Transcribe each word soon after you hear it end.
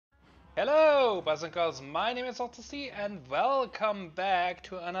Hello, boys and girls, my name is Odyssey and welcome back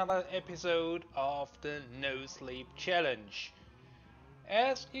to another episode of the No Sleep Challenge.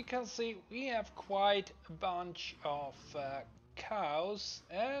 As you can see, we have quite a bunch of cows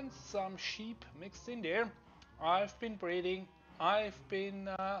and some sheep mixed in there. I've been breeding, I've been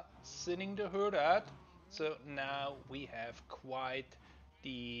thinning the herd out, so now we have quite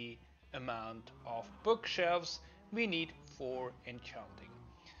the amount of bookshelves we need for enchanting.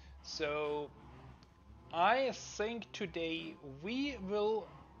 So I think today we will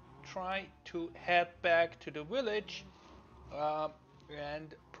try to head back to the village uh,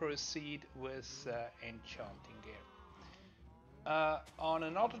 and proceed with enchanting there. On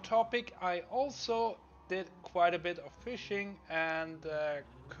another topic, I also did quite a bit of fishing and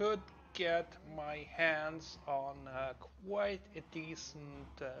could get my hands on quite a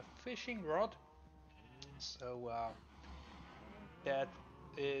decent fishing rod. So that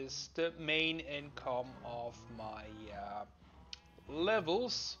is the main income of my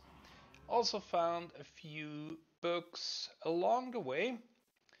levels. Also found a few books along the way,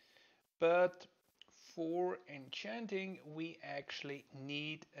 but for enchanting we actually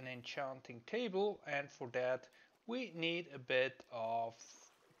need an enchanting table, and for that we need a bit of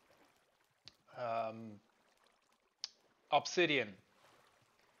um, obsidian.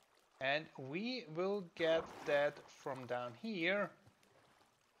 And we will get that from down here.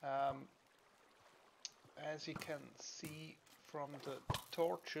 Um, as you can see from the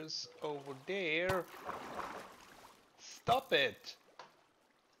torches over there. Stop it!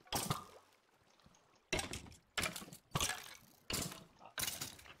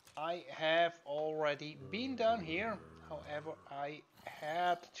 I have already been down here, however I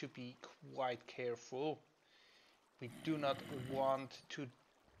had to be quite careful. We do not want to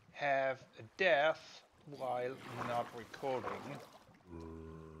have a death while not recording.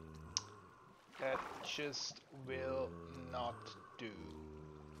 That just will not do.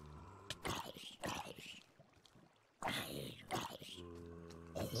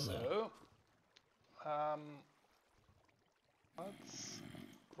 So, let's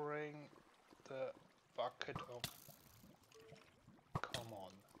bring the bucket of... Come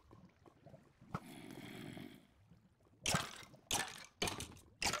on.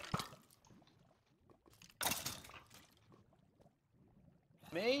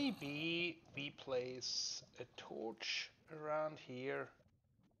 Maybe we place a torch around here.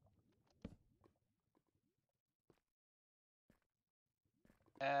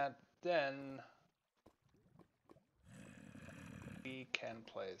 And then we can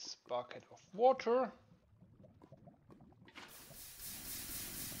place bucket of water.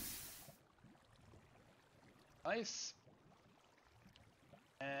 Nice.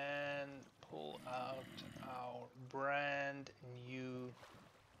 And pull out our brand new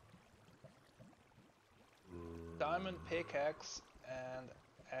diamond pickaxe and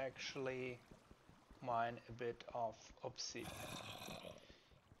actually mine a bit of obsidian.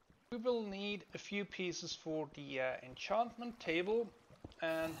 We will need a few pieces for the enchantment table,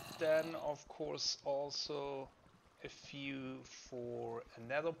 and then of course also a few for a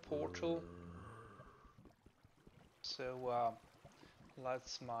nether portal. So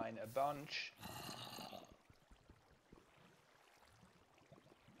let's mine a bunch.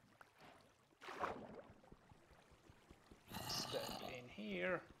 Step in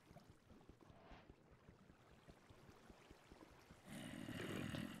here. Do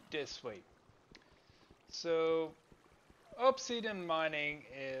it this way. So obsidian mining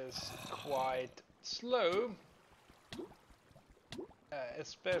is quite slow,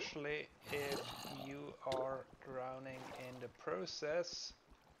 especially if you are drowning in the process.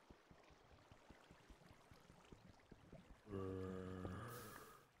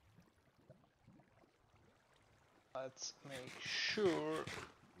 Let's make sure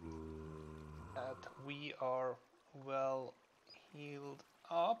that we are well healed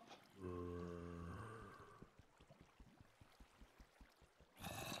up.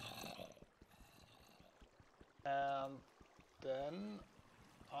 And then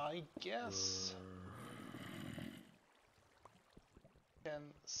I guess can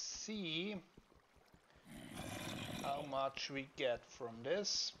see how much we get from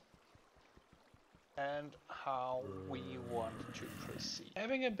this and how we want to proceed.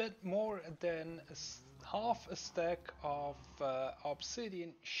 Having a bit more than half a stack of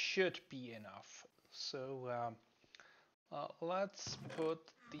obsidian should be enough. So let's put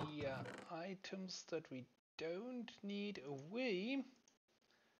the items that we don't need away.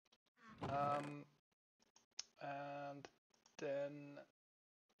 And then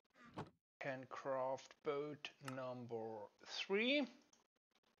can craft boat number 3.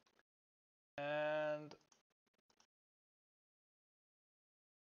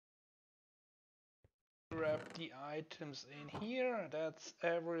 grab the items in here. That's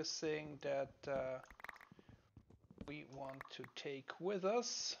everything that we want to take with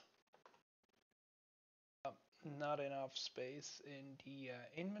us. Not enough space in the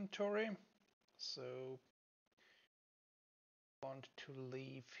inventory, so want to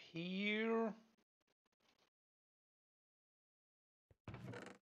leave here.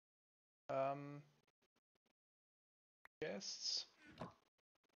 Chests.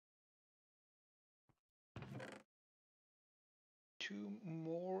 Two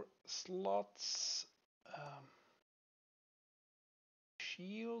more slots.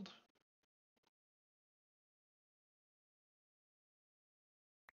 Shield.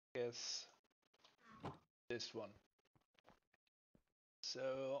 Guess this one.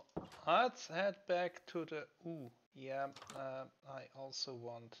 So let's head back to the. Ooh, yeah. I also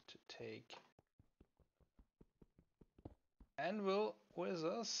want to take anvil with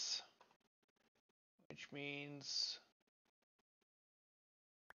us, which means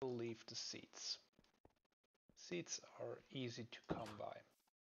we'll leave the seeds. Seeds are easy to come by.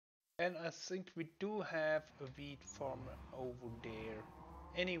 And I think we do have a wheat farm over there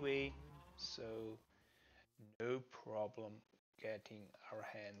anyway, so no problem getting our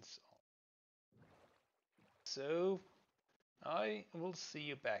hands on. So I will see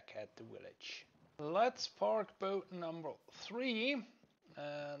you back at the village. Let's park boat number 3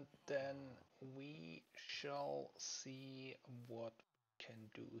 and then we shall see what we can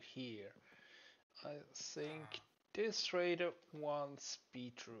do here. I think this trader wants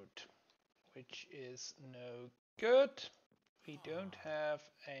beetroot, which is no good. We don't have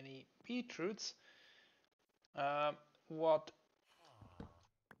any beetroots. What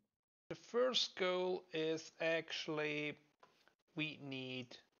the first goal is actually we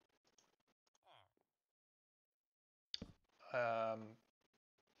need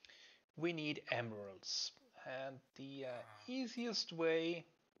emeralds, and the easiest way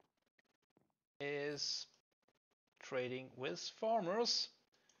is trading with farmers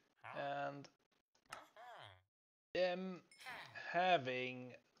and them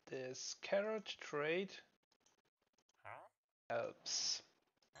having this carrot trade helps.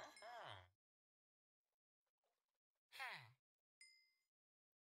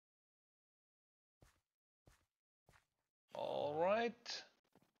 Alright,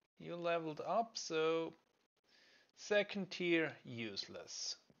 you leveled up, so second tier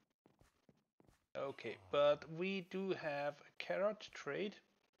useless. Okay, but we do have a carrot trade,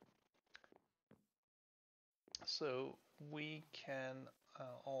 so we can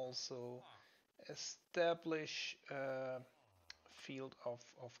also establish a field of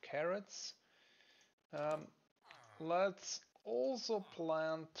carrots. Let's also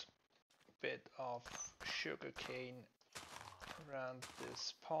plant a bit of sugarcane around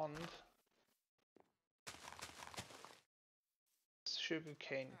this pond.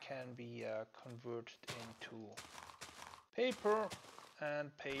 Sugarcane can be converted into paper,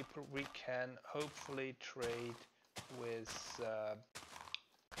 and paper we can hopefully trade with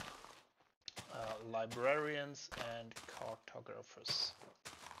librarians and cartographers.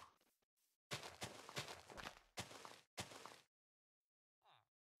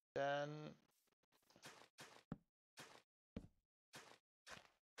 Then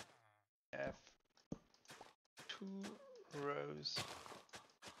have 2 rows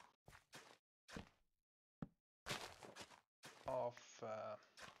of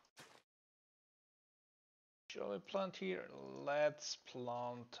shall I plant here? Let's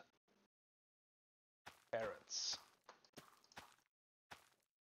plant carrots.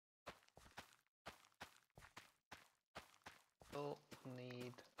 We'll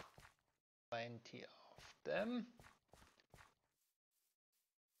need plenty of them.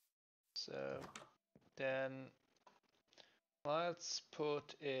 So then let's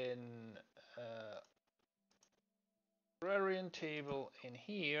put in a librarian table in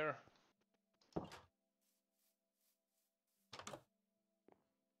here.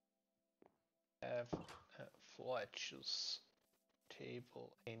 Have a Fletcher's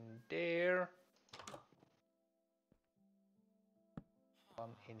table in there. One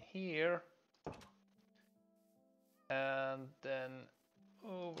in here. And then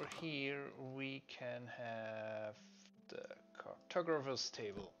over here we can have the cartographer's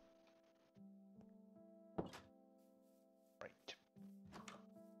table. Right.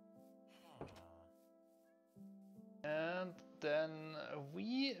 And then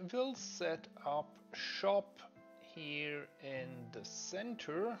we will set up shop here in the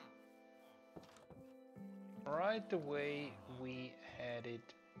center, right the way we had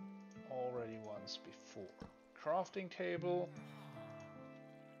it already once before. Crafting table,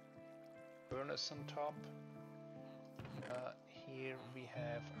 furnace on top. Here we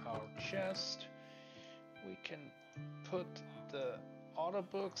have our chest. We can put the other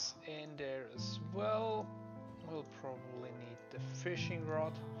books in there as well. We'll probably need the fishing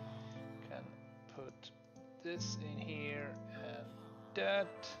rod. Can put this in here and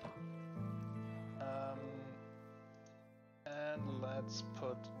that. And let's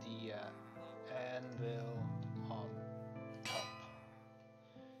put the anvil on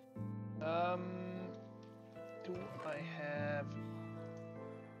top. Do I have...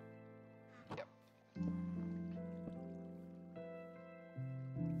 Yep.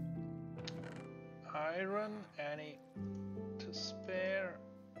 Iron, any to spare?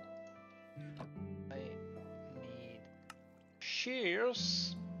 I need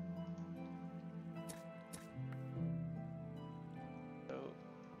shears. So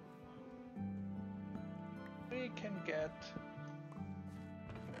we can get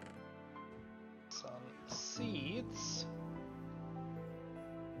some seeds.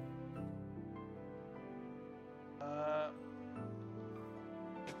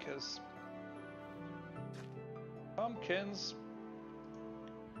 Because pumpkins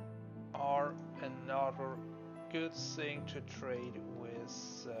are another good thing to trade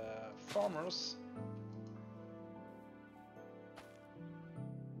with farmers.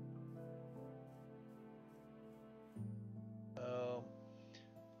 So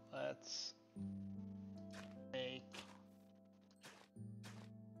let's make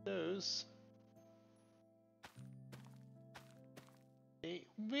those. They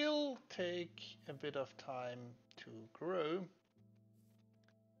will take a bit of time to grow,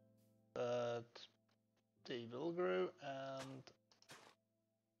 but they will grow, and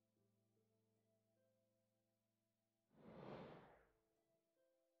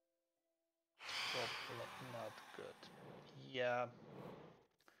probably not good. Yeah,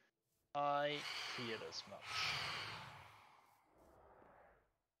 I feared as much.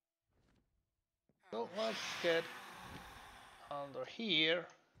 So let's get under here,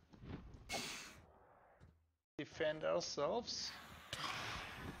 defend ourselves.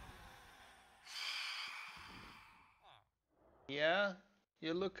 Yeah,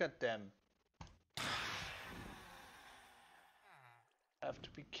 you look at them. Have to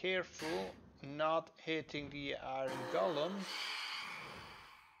be careful not hitting the iron golem.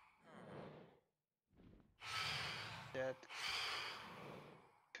 That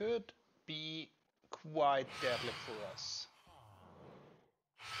could be quite deadly for us.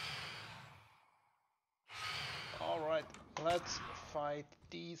 Alright, let's fight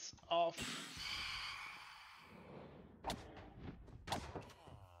these off.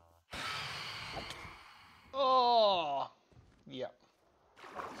 Oh! Yeah.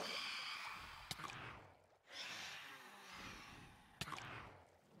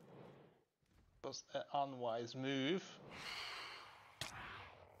 Was an unwise move.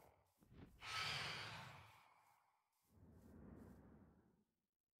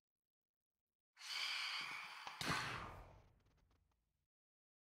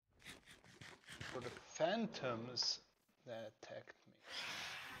 For the phantoms that attacked me.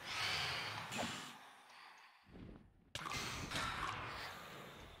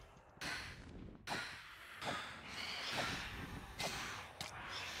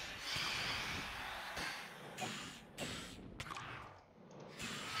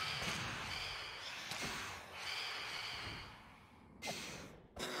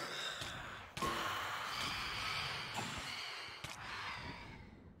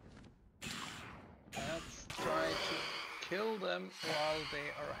 Kill them while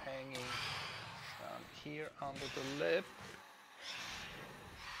they are hanging down here under the lip.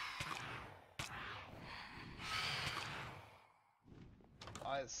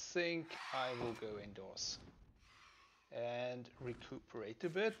 I think I will go indoors and recuperate a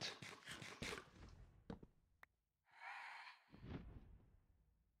bit.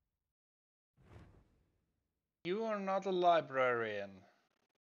 You are not a librarian.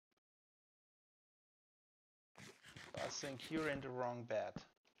 I think you're in the wrong bed.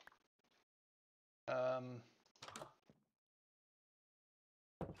 Our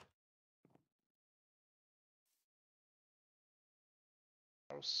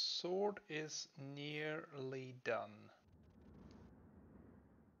sword is nearly done.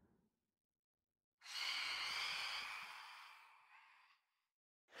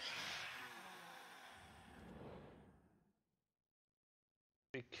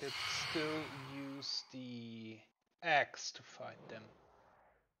 We could still use the axe to fight them.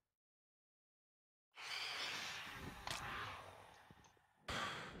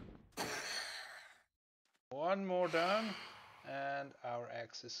 One more down. And our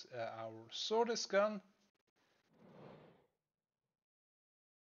axe is, our sword is gone.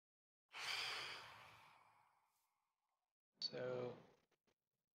 So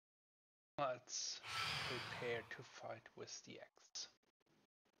let's prepare to fight with the axe.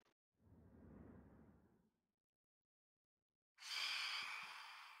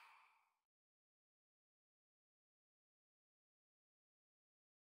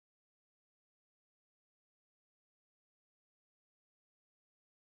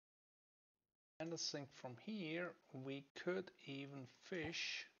 And I think from here we could even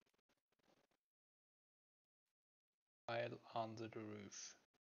fish while under the roof.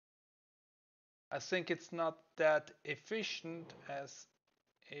 I think it's not that efficient as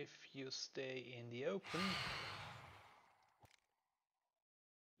if you stay in the open.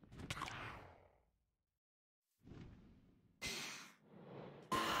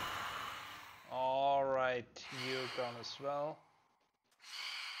 Alright, you're gone as well.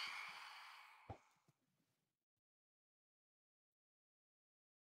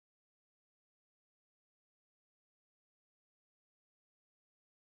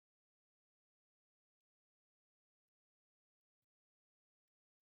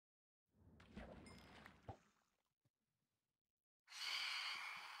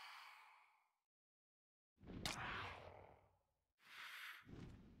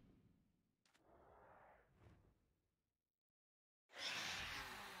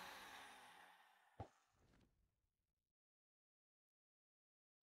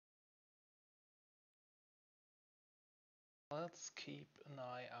 Let's keep an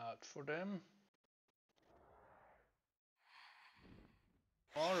eye out for them.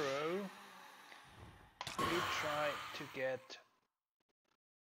 Tomorrow we try to get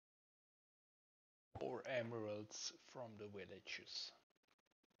more emeralds from the villagers.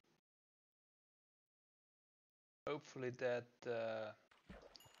 Hopefully that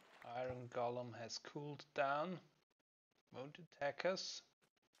iron golem has cooled down, won't attack us.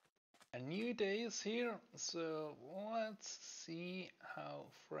 A new day is here, so let's see how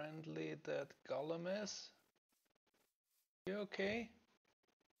friendly that golem is. You okay?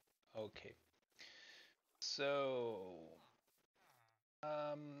 Okay. So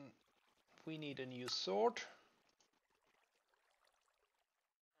we need a new sword.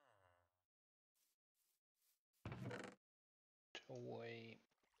 Away.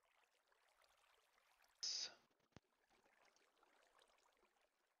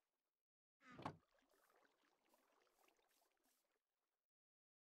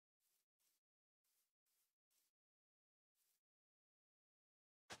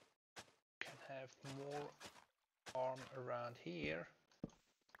 Can have more farm around here.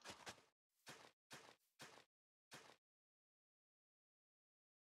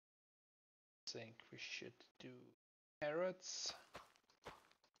 Think we should do carrots.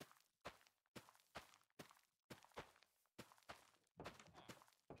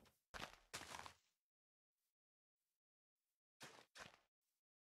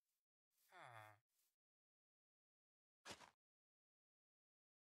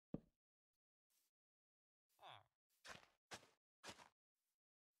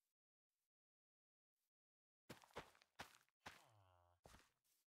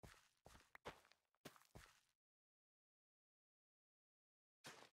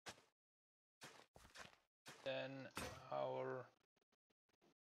 Then our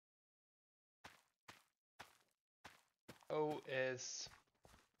O is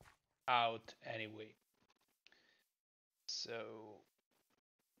out anyway. So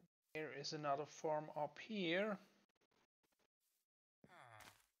here is another farm up here.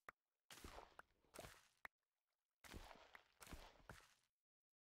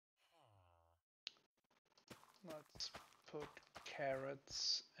 Let's put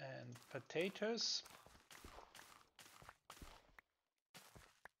carrots and potatoes.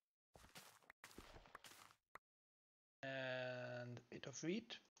 And a bit of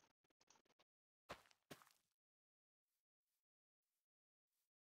wheat.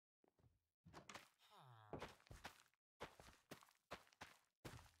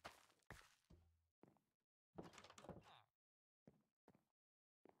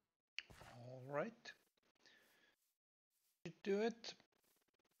 All right. Should do it.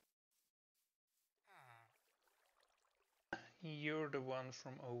 You're the one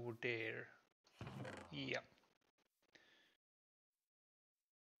from over there. Yeah.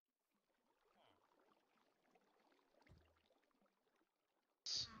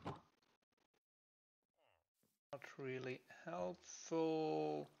 Not really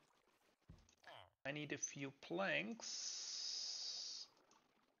helpful. I need a few planks.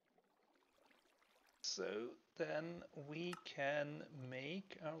 So then we can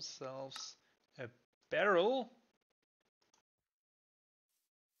make ourselves a barrel.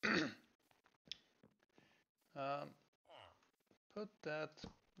 Put that in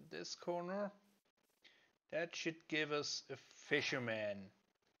this corner. That should give us a fisherman.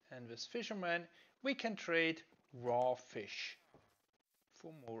 And with fisherman, we can trade raw fish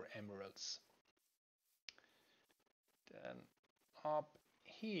for more emeralds. Then up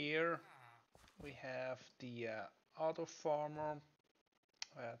here we have the other farmer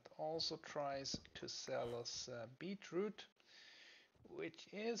that also tries to sell us beetroot, which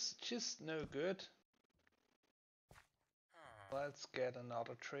is just no good. Let's get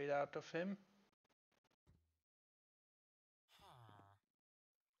another trade out of him.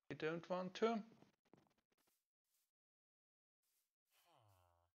 You don't want to?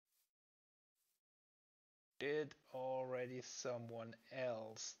 Did already someone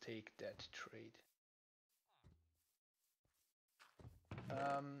else take that trade?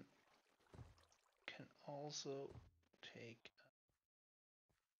 Can also take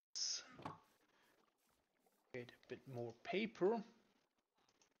a bit more paper.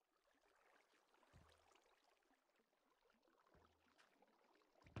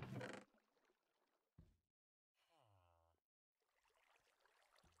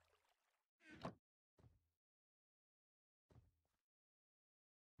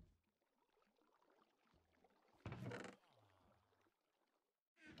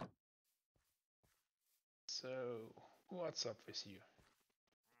 So, what's up with you?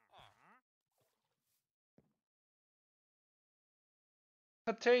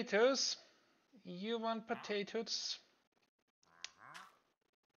 Potatoes? You want potatoes?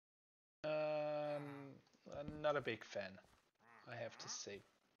 I'm not a big fan, I have to say.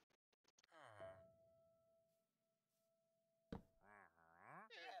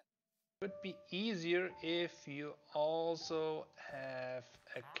 Would be easier if you also have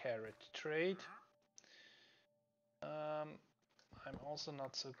a carrot trade. I'm also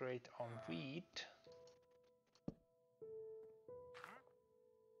not so great on wheat.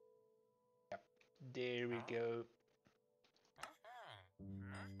 Yep, there we go.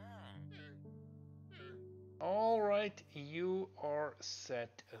 Alright, you are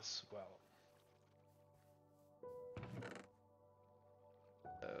set as well.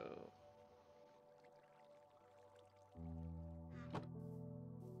 So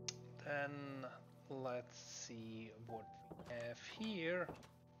then let's see what we have here.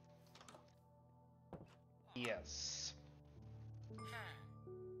 Yes.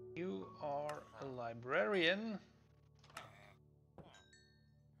 You are a librarian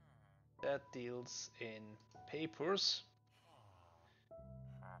that deals in papers.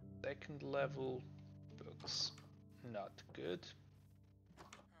 Second level books, not good.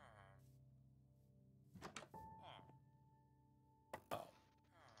 Oh.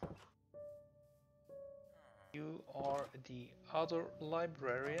 You are the other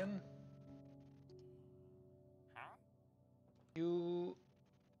librarian. You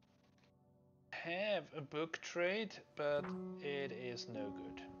have a book trade, but it is no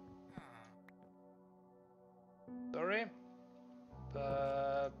good. Sorry,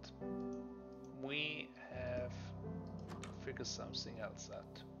 but we have to figure something else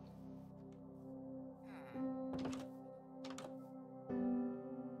out.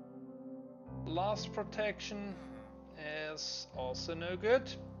 Blast protection is also no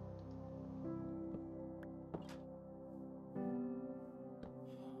good.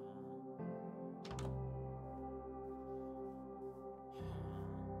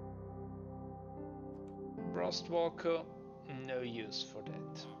 Frostwalker, no use for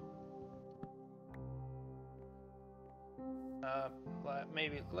that.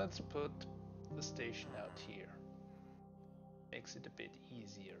 Maybe let's put the station out here. Makes it a bit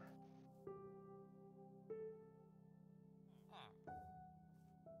easier.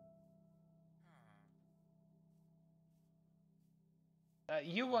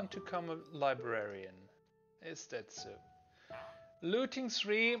 You want to become a librarian, is that so? Looting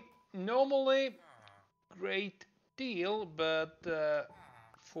 3, normally great deal, but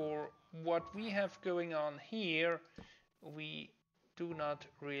for what we have going on here, we do not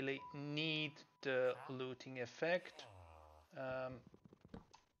really need the looting effect.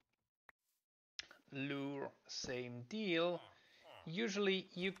 Lure, same deal. Usually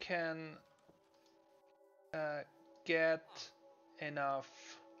you can get enough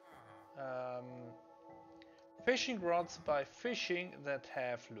fishing rods by fishing that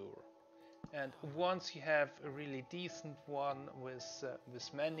have lure. And once you have a really decent one with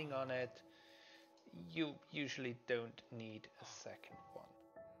mending on it, you usually don't need a second one.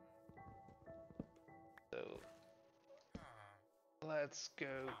 Let's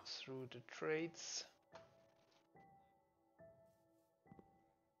go through the trades.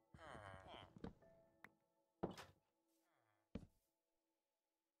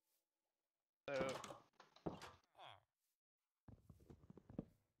 So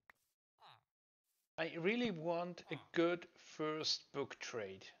I really want a good first book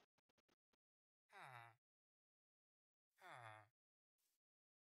trade.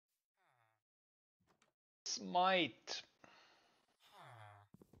 Smite.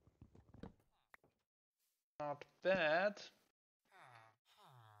 Not bad.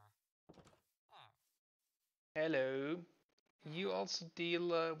 Hello. You also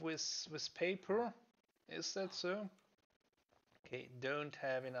deal with paper? Is that so? Okay, don't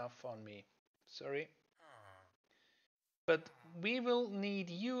have enough on me. Sorry. But we will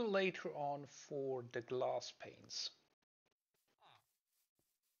need you later on for the glass panes.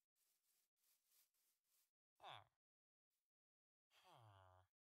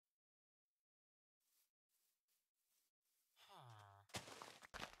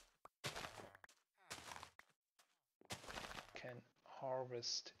 Can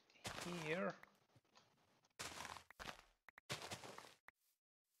harvest here.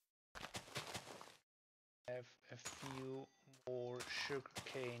 Have a few more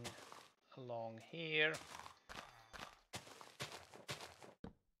sugarcane along here.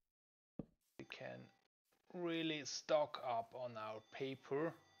 We can really stock up on our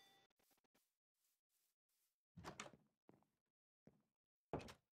paper.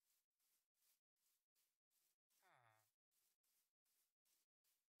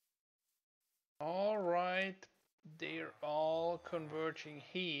 Alright, they're all converging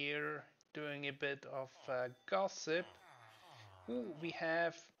here, doing a bit of gossip. Ooh, we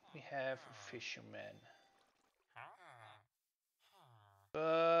have a fisherman.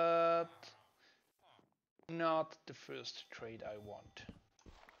 But not the first trade I want.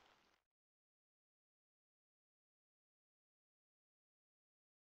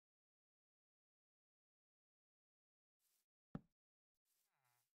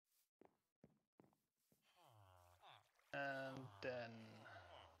 And then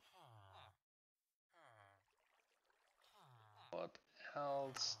what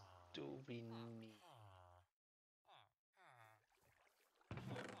else do we need?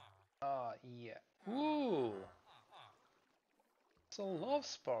 Ah, yeah. Ooh! So love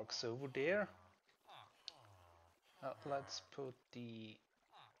sparks over there. Let's put the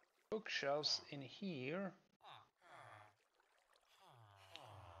bookshelves in here.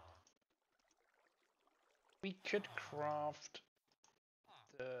 We could craft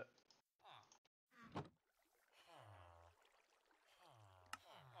the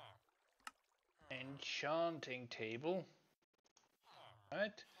enchanting table,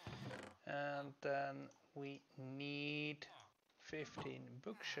 right? And then we need 15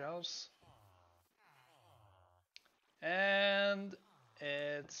 bookshelves. And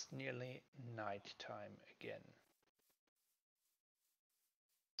it's nearly night time again.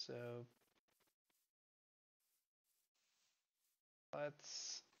 So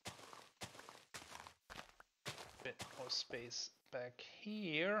let's bit more space back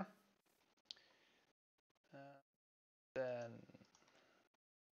here. Then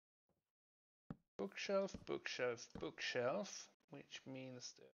bookshelf, bookshelf, bookshelf, which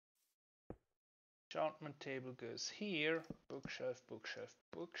means the enchantment table goes here. Bookshelf, bookshelf,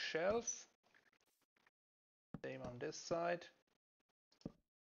 bookshelf. Same on this side.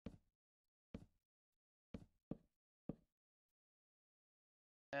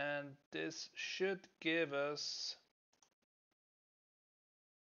 And this should give us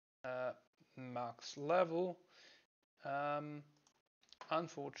max level.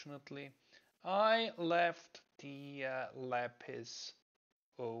 Unfortunately, I left the lapis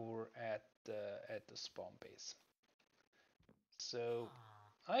over at the spawn base. So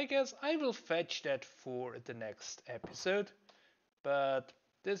I guess I will fetch that for the next episode. But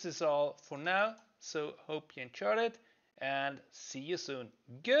this is all for now. So hope you enjoyed it and see you soon.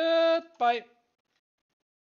 Goodbye.